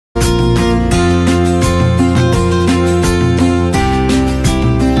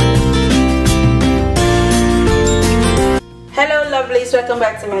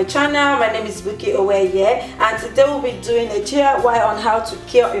back to my channel. My name is Buki Oweye, and today we'll be doing a DIY on how to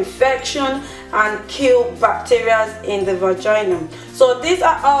cure infection and kill bacteria in the vagina. So these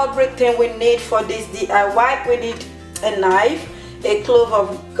are everything we need for this DIY. We need a knife, a clove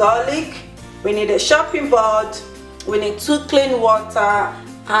of garlic, we need a chopping board, we need 2 clean water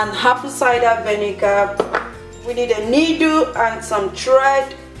and apple cider vinegar, we need a needle and some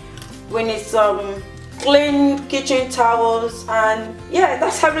thread, we need some clean kitchen towels, and yeah,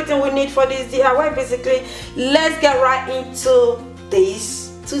 that's everything we need for this DIY. Basically, let's get right into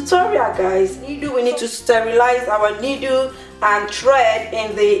this tutorial, guys. Needle, we need to sterilize our needle and thread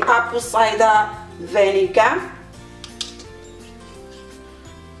in the apple cider vinegar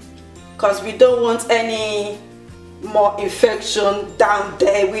because we don't want any more infection down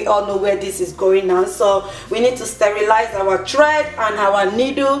there. We all know where this is going now, so we need to sterilize our thread and our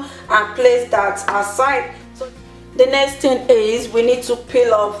needle and place that aside. So the next thing is we need to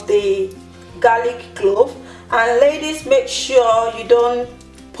peel off the garlic clove, and ladies, make sure you don't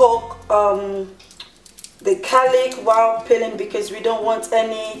poke the garlic while peeling because we don't want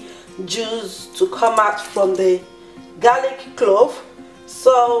any juice to come out from the garlic clove.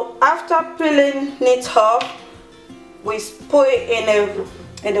 So after peeling it off, we put it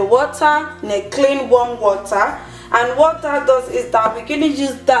in the water, in a clean warm water, and what that does is that we're going to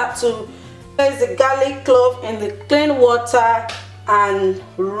use that to place the garlic clove in the clean water and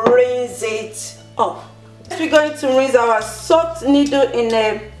rinse it off. We're going to rinse our soaked needle in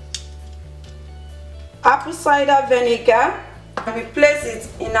a apple cider vinegar, and we place it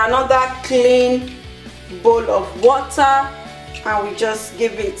in another clean bowl of water, and we just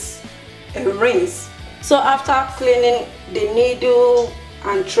give it a rinse. So after cleaning the needle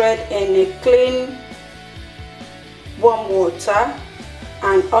and thread in a clean warm water,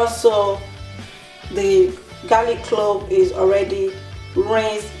 and also the garlic clove is already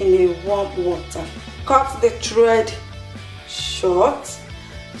rinsed in a warm water, cut the thread short.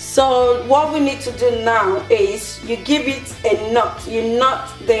 So what we need to do now is you give it a knot. You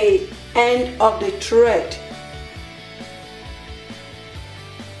knot the end of the thread.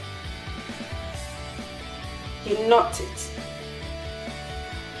 You knot it.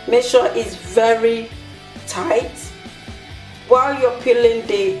 Make sure it's very tight. While you're peeling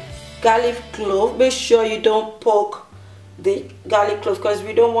the garlic clove, make sure you don't poke the garlic clove because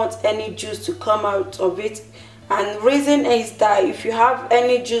we don't want any juice to come out of it. And the reason is that if you have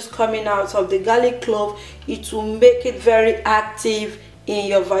any juice coming out of the garlic clove, it will make it very active in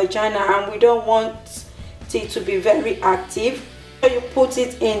your vagina, and we don't want it to be very active. So you put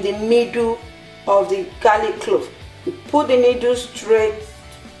it in the middle of the garlic clove. You put the needle straight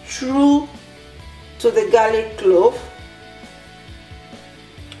through to the garlic clove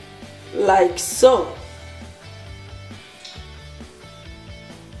like so.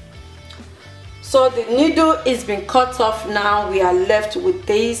 So the needle is been cut off. Now we are left with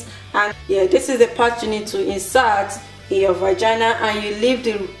this, and yeah, this is the part you need to insert in your vagina, and you leave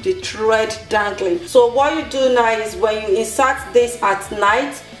the thread dangling. So what you do now is when you insert this at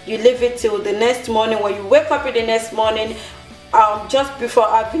night, you leave it till the next morning. When you wake up in the next morning, just before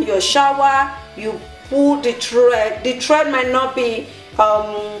having your shower, you pull the thread. The thread might not be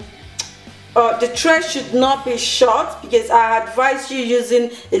the thread should not be short, because I advise you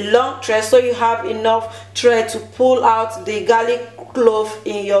using a long thread so you have enough thread to pull out the garlic clove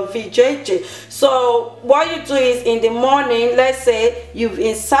in your VJJ. So what you do is in the morning, let's say you've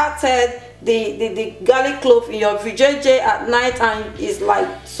inserted the garlic clove in your VJJ at night, and it's like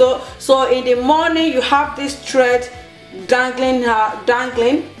so. So in the morning you have this thread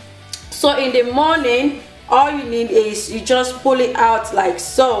dangling. So in the morning all you need is you just pull it out like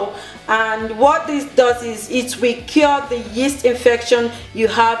so, and what this does is it will cure the yeast infection you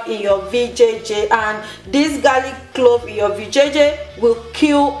have in your VJJ, and this garlic clove in your VJJ will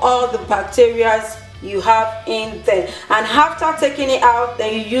kill all the bacteria you have in there. And after taking it out,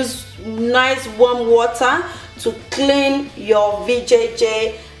 then you use nice warm water to clean your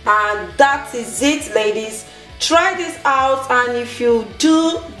VJJ, and that is it, ladies. Try this out, and if you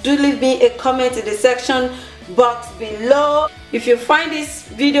do leave me a comment in the section box below. If you find this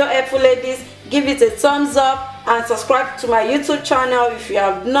video helpful, ladies, give it a thumbs up and subscribe to my YouTube channel if you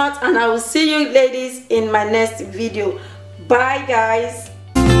have not, and I will see you ladies in my next video. Bye guys.